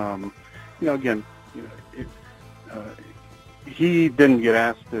Jordan. He didn't get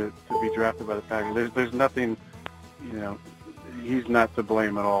asked to be drafted by the Packers. There's nothing, he's not to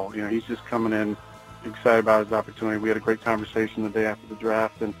blame at all. He's just coming in excited about his opportunity. We had a great conversation the day after the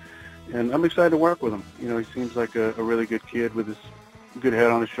draft, and I'm excited to work with him. He seems like a really good kid with his good head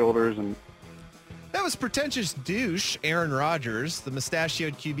on his shoulders. And that was pretentious douche Aaron Rodgers. The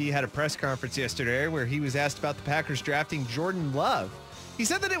mustachioed QB had a press conference yesterday where he was asked about the Packers drafting Jordan Love. He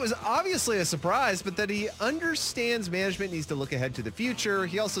said that it was obviously a surprise, but that he understands management needs to look ahead to the future.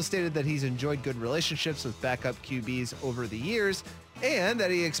 He also stated that he's enjoyed good relationships with backup QBs over the years and that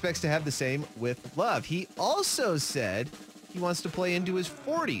he expects to have the same with Love. He also said he wants to play into his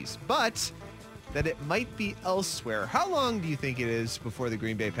 40s, but that it might be elsewhere. How long do you think it is before the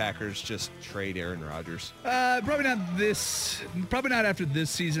Green Bay Packers just trade Aaron Rodgers? Probably not after this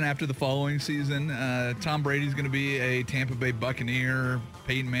season, after the following season. Tom Brady's going to be a Tampa Bay Buccaneer.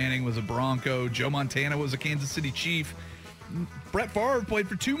 Peyton Manning was a Bronco. Joe Montana was a Kansas City Chief. Brett Favre played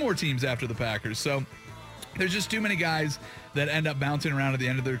for 2 more teams after the Packers. So there's just too many guys that end up bouncing around at the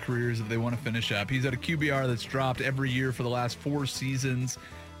end of their careers if they want to finish up. He's at a QBR that's dropped every year for the last 4 seasons.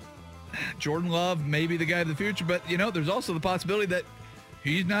 Jordan Love may be the guy of the future, but, there's also the possibility that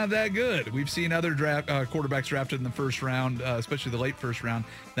he's not that good. We've seen other quarterbacks drafted in the first round, especially the late first round,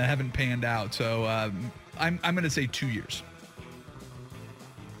 that haven't panned out. So I'm going to say 2 years.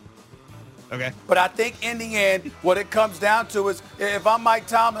 Okay. But I think in the end, what it comes down to is if I'm Mike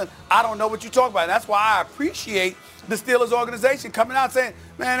Tomlin, I don't know what you're talking about. And that's why I appreciate the Steelers organization coming out saying,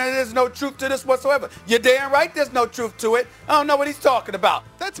 man, there's no truth to this whatsoever. You're damn right there's no truth to it. I don't know what he's talking about.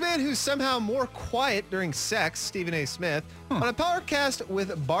 That's a man who's somehow more quiet during sex, Stephen A. Smith. On a podcast with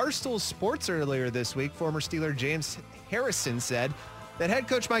Barstool Sports earlier this week, former Steeler James Harrison said that head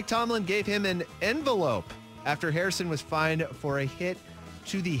coach Mike Tomlin gave him an envelope after Harrison was fined for a hit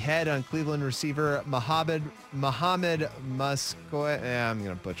to the head on Cleveland receiver Mohamed Muscoe. I'm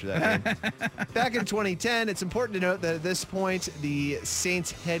going to butcher that name. Back in 2010, it's important to note that at this point, the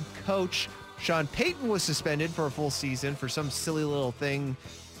Saints head coach Sean Payton was suspended for a full season for some silly little thing.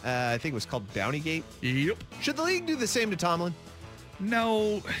 I think it was called Bountygate. Yep. Should the league do the same to Tomlin?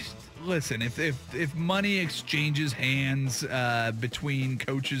 No. Listen, if money exchanges hands between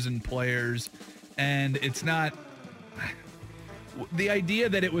coaches and players, and it's not the idea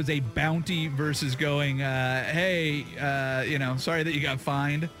that it was a bounty versus going, hey, sorry that you got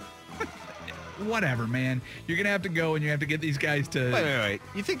fined. Whatever, man. You're going to have to go and you have to get these guys to... Wait.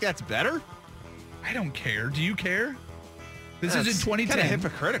 You think that's better? I don't care. Do you care? This is in 2010. Kind of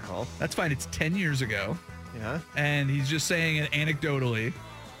hypocritical. That's fine. It's 10 years ago. Yeah. And he's just saying it anecdotally.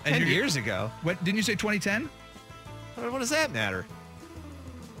 10 years ago? What, didn't you say 2010? What does that matter?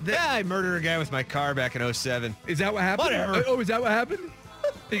 I murdered a guy with my car back in 07. Is that what happened? Whatever. Oh, is that what happened?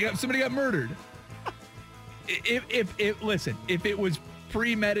 Somebody got murdered. If it was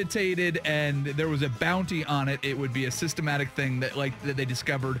premeditated and there was a bounty on it, it would be a systematic thing that they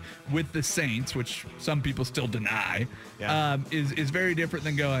discovered with the Saints, which some people still deny. Yeah. Is very different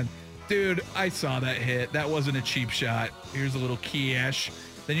than going, dude, I saw that hit. That wasn't a cheap shot. Here's a little cash.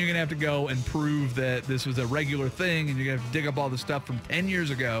 Then you're going to have to go and prove that this was a regular thing, and you're going to have to dig up all the stuff from 10 years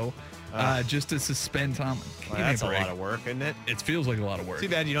ago just to suspend Tomlin. Well, that's a lot of work, isn't it? It feels like a lot of work. Too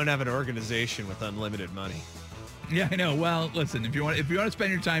bad you don't have an organization with unlimited money. Yeah, I know. Well, listen, if you want to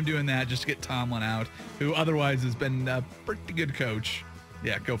spend your time doing that, just get Tomlin out, who otherwise has been a pretty good coach.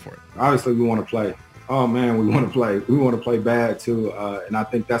 Yeah, go for it. Obviously, we want to play. Oh, man, we want to play. We want to play bad, too, and I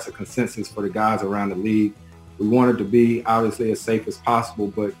think that's a consensus for the guys around the league. We want it to be, obviously, as safe as possible,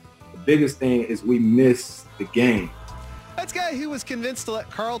 but the biggest thing is we miss the game. That's a guy who was convinced to let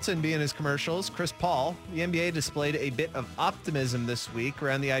Carlton be in his commercials, Chris Paul. The NBA displayed a bit of optimism this week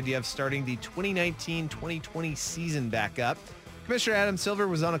around the idea of starting the 2019-2020 season back up. Commissioner Adam Silver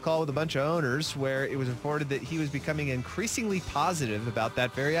was on a call with a bunch of owners where it was reported that he was becoming increasingly positive about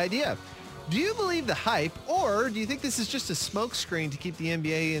that very idea. Do you believe the hype, or do you think this is just a smokescreen to keep the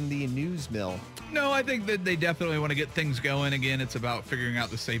NBA in the news mill? No, I think that they definitely want to get things going. Again, it's about figuring out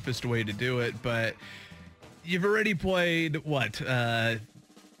the safest way to do it, but you've already played, 8/10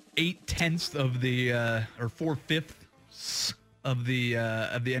 of the, or 4/5 of the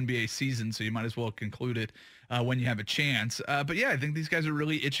NBA season, so you might as well conclude it when you have a chance. But yeah, I think these guys are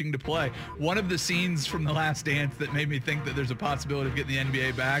really itching to play. One of the scenes from The Last Dance that made me think that there's a possibility of getting the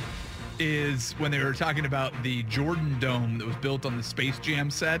NBA back is when they were talking about the Jordan Dome that was built on the Space Jam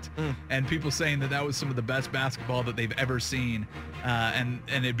set, and people saying that was some of the best basketball that they've ever seen, and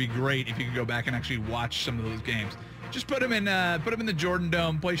it'd be great if you could go back and actually watch some of those games. Just put them in the Jordan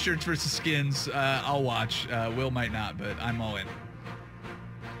Dome, play Shirts versus Skins. I'll watch. Will might not, but I'm all in.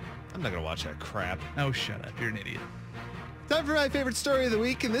 I'm not gonna watch that crap. Oh, shut up! You're an idiot. Time for my favorite story of the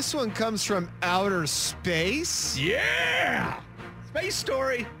week, and this one comes from outer space. Yeah, space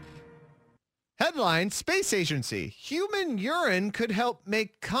story. Headline, Space Agency. Human urine could help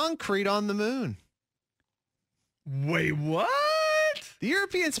make concrete on the moon. Wait, what? The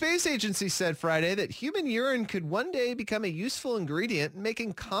European Space Agency said Friday that human urine could one day become a useful ingredient in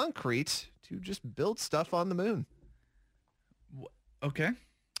making concrete to just build stuff on the moon. Okay.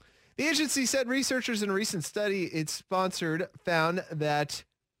 The agency said researchers in a recent study it sponsored found that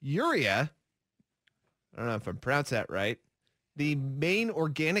urea, I don't know if I pronounced that right, the main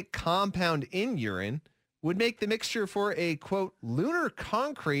organic compound in urine, would make the mixture for a, quote, lunar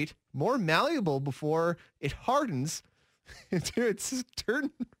concrete more malleable before it hardens into its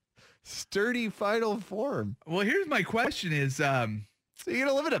sturdy final form. Well, here's my question is... So you're going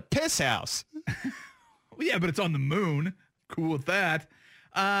to live in a piss house? Well, yeah, but it's on the moon. Cool with that.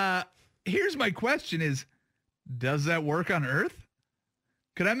 Here's my question is, does that work on Earth?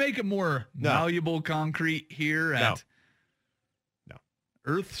 Could I make a more malleable concrete here at... No.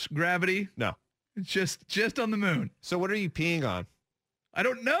 Earth's gravity? No. It's just on the moon. So what are you peeing on? I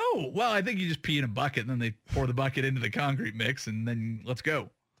don't know. Well, I think you just pee in a bucket and then they pour the bucket into the concrete mix and then let's go.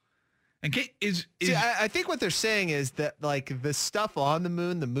 And See, I think what they're saying is that like the stuff on the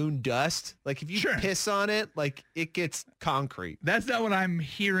moon dust, like if you piss on it, like it gets concrete. That's not what I'm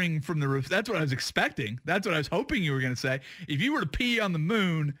hearing from the roof. That's what I was expecting. That's what I was hoping you were going to say. If you were to pee on the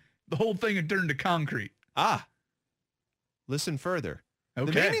moon, the whole thing would turn to concrete. Listen further.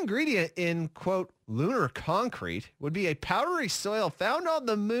 Okay. The main ingredient in, quote, lunar concrete would be a powdery soil found on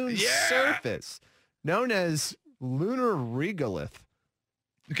the moon's surface, known as lunar regolith.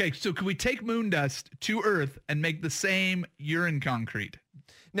 Okay, so can we take moon dust to Earth and make the same urine concrete?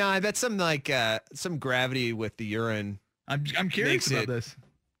 No, I bet some like some gravity with the urine. I'm curious about this.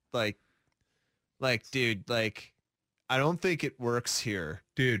 Like, dude, like, I don't think it works here.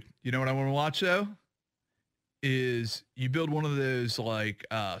 Dude, you know what I want to watch though? Is you build one of those like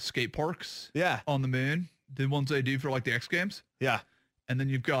skate parks on the moon, the ones they do for like the X Games. Yeah. And then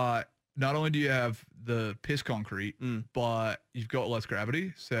you've got, not only do you have the piss concrete, but you've got less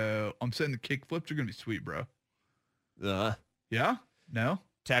gravity. So I'm saying the kick flips are going to be sweet, bro. Yeah? No?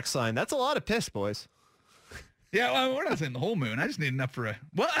 Text line. That's a lot of piss, boys. Yeah, well, we're not saying the whole moon. I just need enough for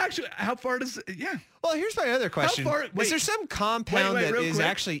well, actually, how far does it, Well, here's my other question. Is there some compound that is quick.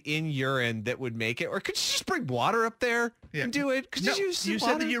 actually in urine that would make it? Or could you just bring water up there and do it? Could you use you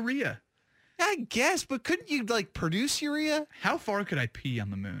water? said the urea. I guess, but couldn't you like produce urea? How far could I pee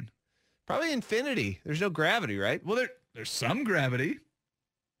on the moon? Probably infinity. There's no gravity, right? Well, there's some gravity.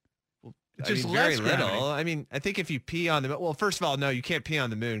 It's just very less little. gravity. I mean, I think if you pee on the moon, well, first of all, no, you can't pee on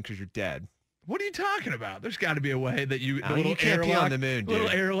the moon because you're dead. What are you talking about? There's got to be a way that you can't pee on the moon, dude. Little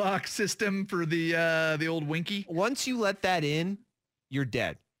airlock system for the old Winky. Once you let that in, you're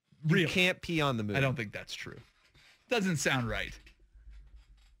dead. You can't pee on the moon. I don't think that's true. Doesn't sound right.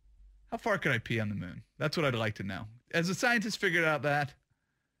 How far could I pee on the moon? That's what I'd like to know. Has a scientist figured out that?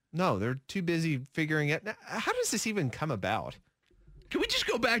 No, they're too busy figuring it. Now, how does this even come about? Can we just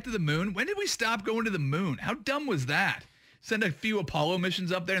go back to the moon? When did we stop going to the moon? How dumb was that? Send a few Apollo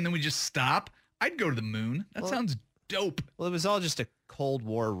missions up there and then we just stop? I'd go to the moon. That sounds dope. Well, it was all just a Cold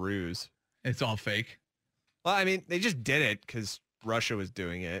War ruse. It's all fake. Well, I mean, they just did it because Russia was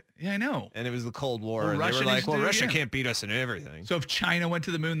doing it. Yeah, I know. And it was the Cold War. Well, and they were like, Russia yeah. can't beat us in everything. So if China went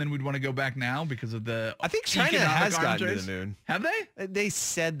to the moon, then we'd want to go back now because of the I think China has gotten race? to the moon. Have they? They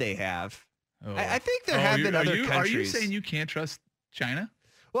said they have. Oh. I think there have been other countries. Are you saying you can't trust China?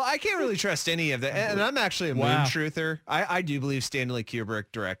 Well, I can't really trust any of that. And I'm actually a moon truther. I do believe Stanley Kubrick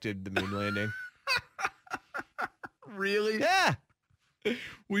directed the moon landing. Really? Yeah.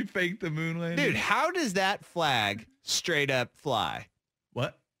 We faked the moon landing. Dude, how does that flag straight up fly?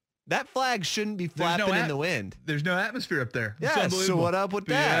 What? That flag shouldn't be flapping in the wind. The's no atmosphere up there. Yeah, so what up with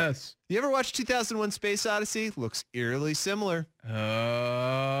that? Yes. You ever watch 2001 Space Odyssey? Looks eerily similar.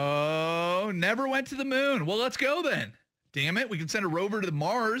 Oh, never went to the moon. Well, let's go then. Damn it. We can send a rover to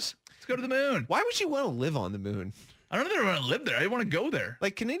Mars. Let's go to the moon. Why would you want to live on the moon? I don't know if I want to live there. I want to go there.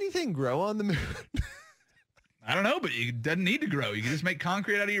 Like, can anything grow on the moon? I don't know, but it doesn't need to grow. You can just make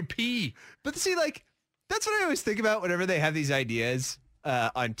concrete out of your pee. But see, like, that's what I always think about whenever they have these ideas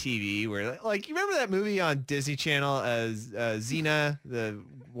on TV where, like, you remember that movie on Disney Channel, Xena, the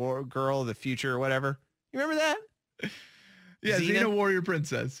war girl, the future or whatever? You remember that? Yeah, Xena Warrior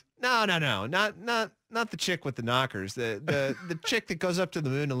Princess. No. Not the chick with the knockers. The chick that goes up to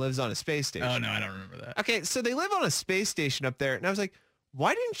the moon and lives on a space station. Oh, no, I don't remember that. Okay, so they live on a space station up there. And I was like,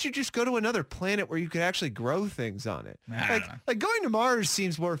 why didn't you just go to another planet where you could actually grow things on it? Like going to Mars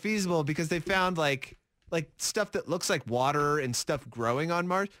seems more feasible because they found like stuff that looks like water and stuff growing on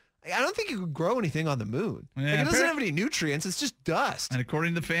Mars. I don't think you could grow anything on the moon. Yeah, like it doesn't have any nutrients. It's just dust. And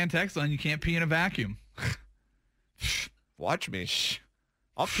according to the fan text line, you can't pee in a vacuum. Watch me.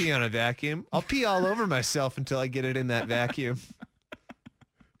 I'll pee on a vacuum. I'll pee all over myself until I get it in that vacuum.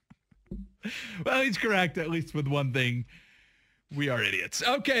 Well, he's correct, at least with one thing. We are idiots.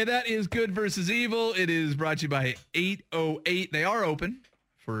 Okay, that is Good versus Evil. It is brought to you by 808. They are open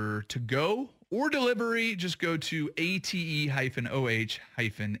for to-go or delivery. Just go to ate-oh-ate.com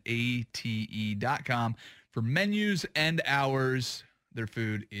for menus and hours. Their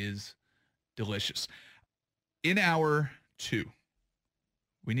food is delicious. In hour 2,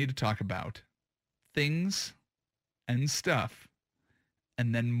 we need to talk about things and stuff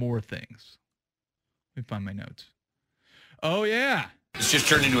and then more things. Let me find my notes. Oh, yeah. It's just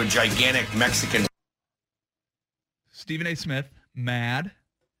turned into a gigantic Mexican. Stephen A. Smith, mad.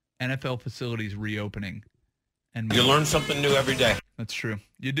 NFL facilities reopening. And you learn something new every day. That's true.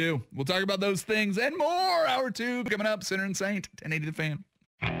 You do. We'll talk about those things and more. Hour 2 coming up. Sinner and Saint, 1080 The Fan.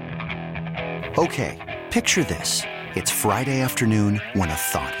 Okay, picture this. It's Friday afternoon when a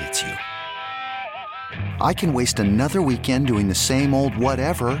thought hits you. I can waste another weekend doing the same old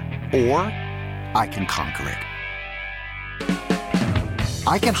whatever, Or I can conquer it.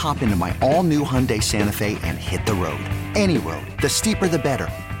 I can hop into my all-new Hyundai Santa Fe and hit the road. Any road. The steeper, the better.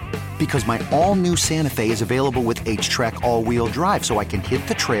 Because my all-new Santa Fe is available with H-Track all-wheel drive, so I can hit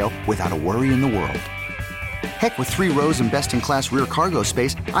the trail without a worry in the world. Heck, with 3 rows and best-in-class rear cargo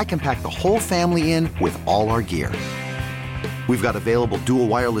space, I can pack the whole family in with all our gear. We've got available dual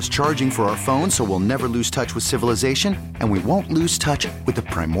wireless charging for our phones, so we'll never lose touch with civilization, and we won't lose touch with the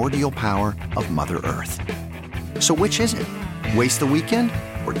primordial power of Mother Earth. So which is it? Waste the weekend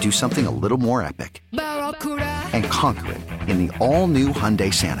or do something a little more epic? And conquer it in the all-new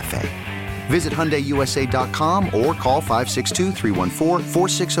Hyundai Santa Fe. Visit HyundaiUSA.com or call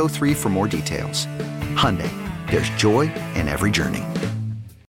 562-314-4603 for more details. Hyundai, there's joy in every journey.